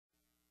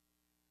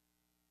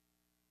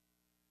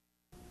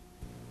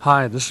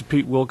Hi, this is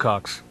Pete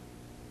Wilcox.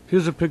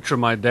 Here's a picture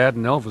my dad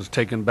and Elvis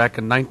taken back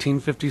in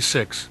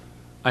 1956.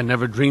 I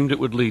never dreamed it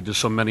would lead to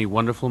so many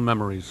wonderful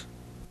memories.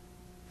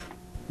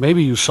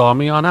 Maybe you saw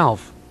me on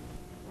Alf.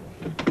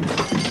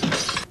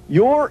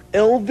 You're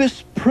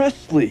Elvis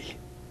Presley.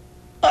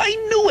 I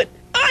knew it!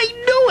 I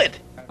knew it!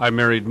 I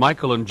married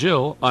Michael and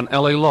Jill on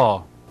L.A.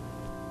 Law.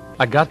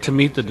 I got to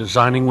meet the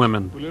designing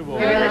women.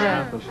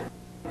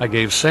 I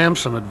gave Sam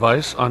some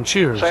advice on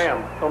Cheers.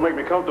 Sam, don't make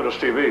me come to this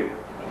TV.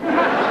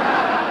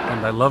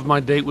 And I loved my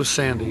date with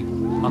Sandy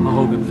on the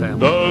Hogan Family.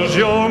 Does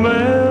your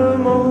memory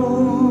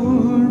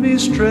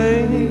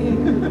stray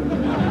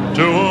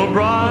to a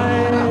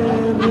bright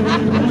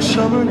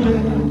summer day?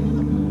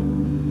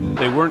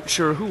 They weren't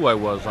sure who I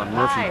was on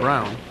Murphy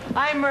Brown.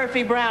 I'm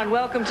Murphy Brown.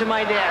 Welcome to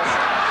my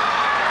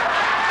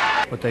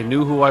desk. But they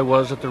knew who I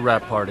was at the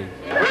wrap party.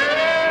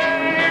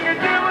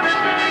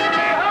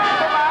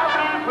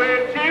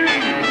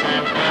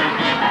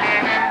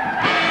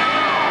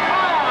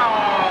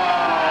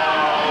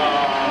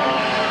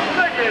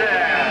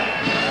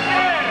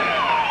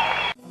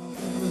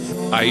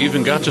 I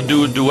even got to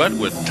do a duet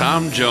with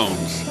Tom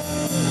Jones.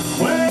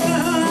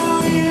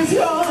 Well, if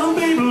your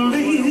baby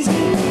leaves,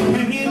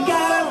 when you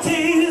got a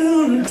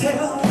tale to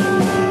tell,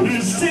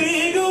 just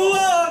take a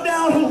walk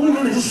down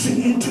on the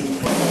street.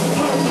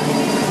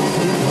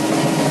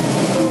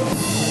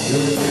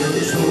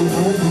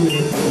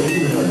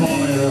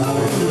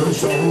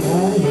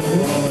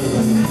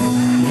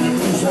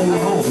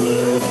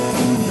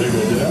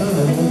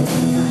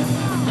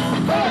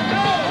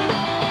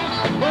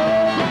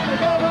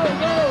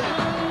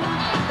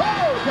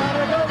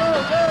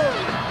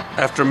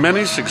 After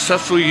many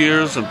successful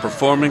years and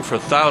performing for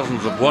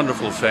thousands of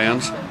wonderful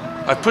fans,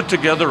 I put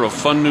together a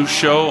fun new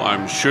show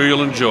I'm sure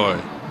you'll enjoy.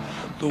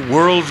 The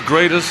world's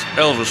greatest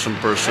Elvis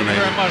impersonator. Thank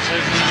you very much,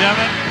 ladies and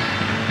gentlemen.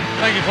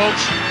 Thank you,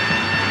 folks.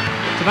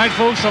 Tonight,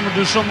 folks, I'm going to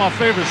do some of my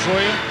favorites for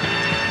you.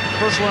 The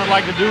first one I'd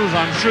like to do is,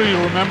 I'm sure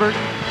you'll remember it.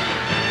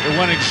 It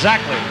went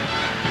exactly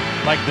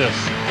like this.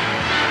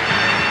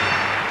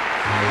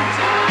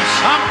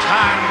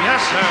 Sometime,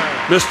 yes, sir.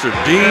 Mr.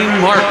 Dean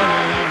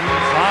Martin.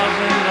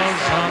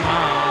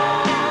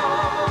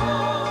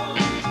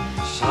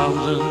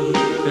 Something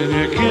in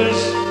your kiss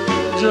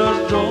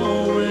just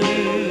don't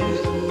ring.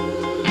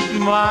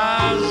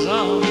 My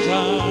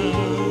sometime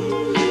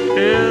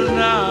is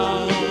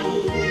now.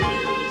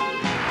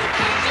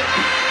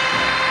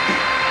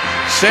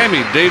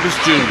 Sammy Davis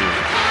Jr.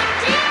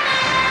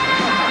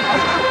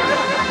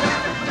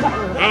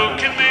 Who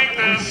can make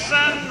the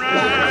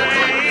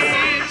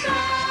sunrise?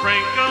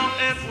 Sprinkle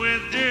it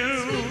with dew.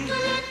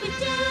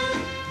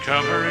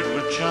 Cover it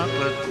with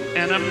chocolate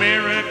and a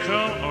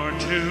miracle or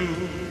two.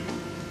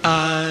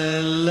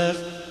 I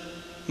left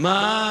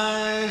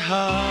my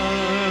heart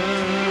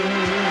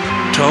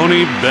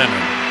Tony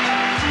Bennett.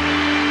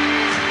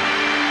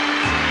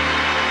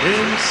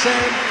 in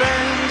San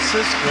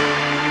Francisco.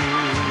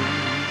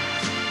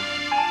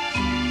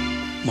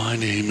 My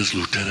name is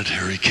Lieutenant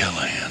Harry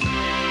Callahan.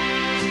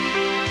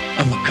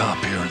 I'm a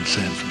cop here in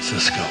San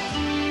Francisco.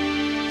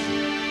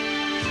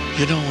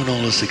 You know, in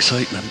all this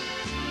excitement,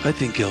 I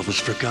think Elvis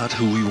forgot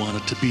who we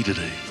wanted to be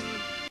today.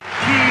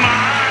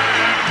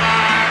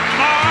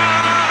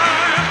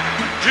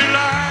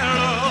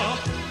 Delilah.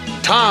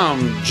 Tom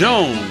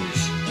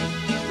Jones.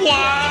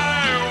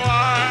 Why,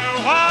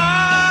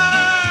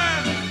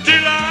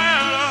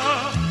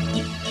 Delilah?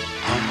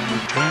 I'm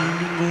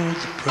returning all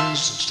the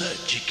presents that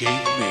you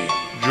gave me,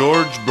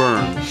 George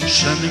Burns.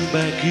 sending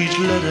back each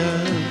letter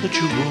that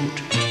you wrote,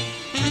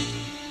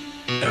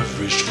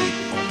 every sweet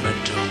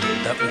memento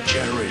that we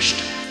cherished,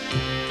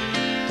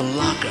 the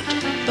locket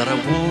that I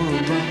wore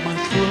around my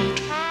throat.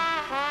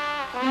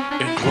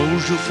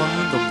 Enclosed you'll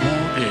find the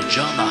mortgage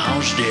on the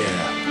house, dear.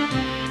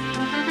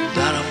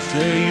 That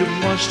affair you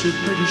must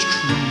admit is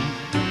true.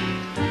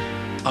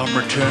 I'm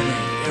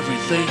returning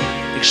everything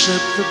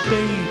except the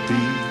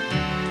baby.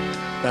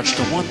 That's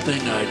the one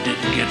thing I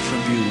didn't get from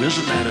you.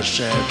 Isn't that a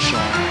sad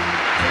song?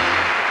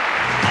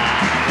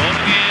 On the road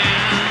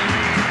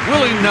again.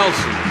 Willie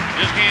Nelson.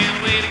 Just can't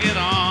wait to get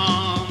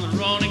on the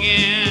road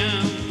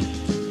again.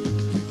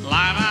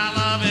 Life I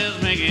love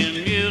is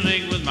making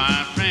music with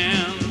my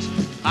friends.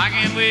 I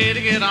can't wait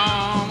to get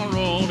on the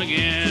road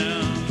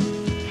again.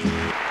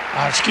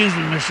 Excuse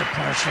me, Mr.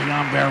 Presley,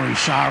 I'm very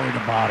sorry to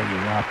bother you.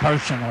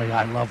 Personally,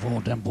 I love all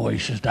them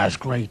voices. That's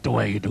great the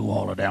way you do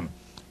all of them.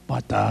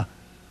 But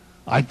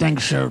I think,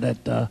 sir,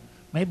 that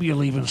maybe you're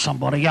leaving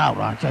somebody out,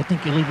 aren't you? I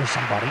think you're leaving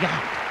somebody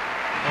out.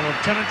 Well,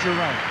 Lieutenant, you're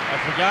right. I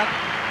forgot.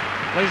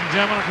 Ladies and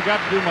gentlemen, I forgot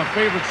to do my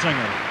favorite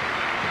singer.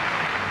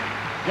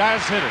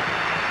 Guys, hit it.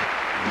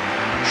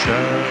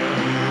 Shall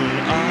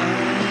I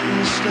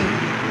stay?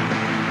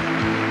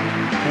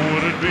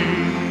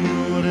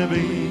 Would it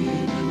be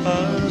a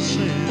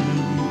sin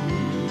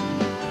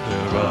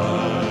if I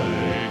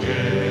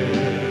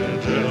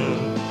can't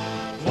help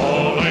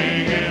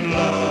falling in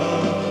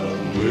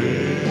love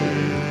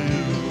with you?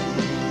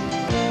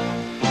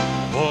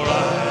 For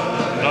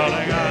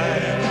darling, I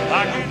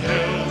can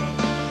help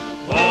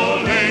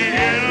falling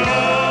in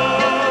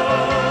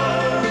love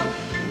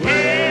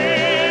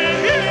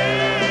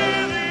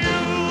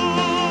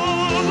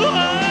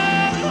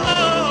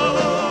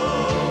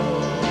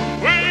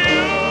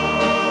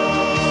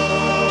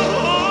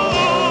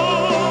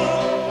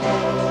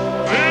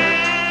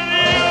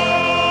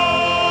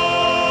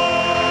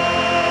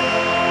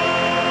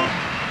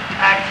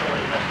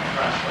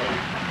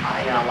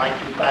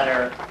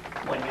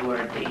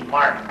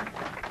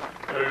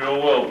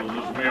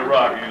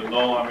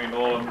No, I mean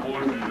all them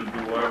voices you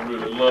do. I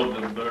really love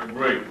them. They're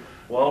great.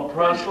 Well,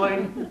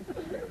 Presley,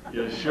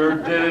 you sure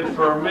did it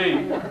for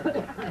me.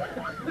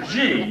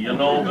 Gee, you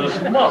know,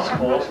 this must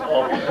cost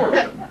a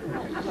fortune.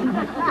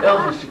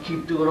 Elvis, you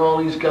keep doing all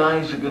these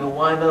guys, you're gonna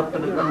wind up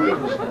in a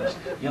cuckoo's nest.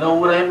 You know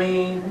what I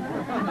mean?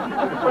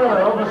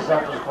 Well, Elvis,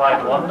 that was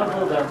quite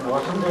wonderful then,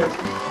 wasn't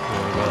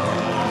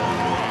it?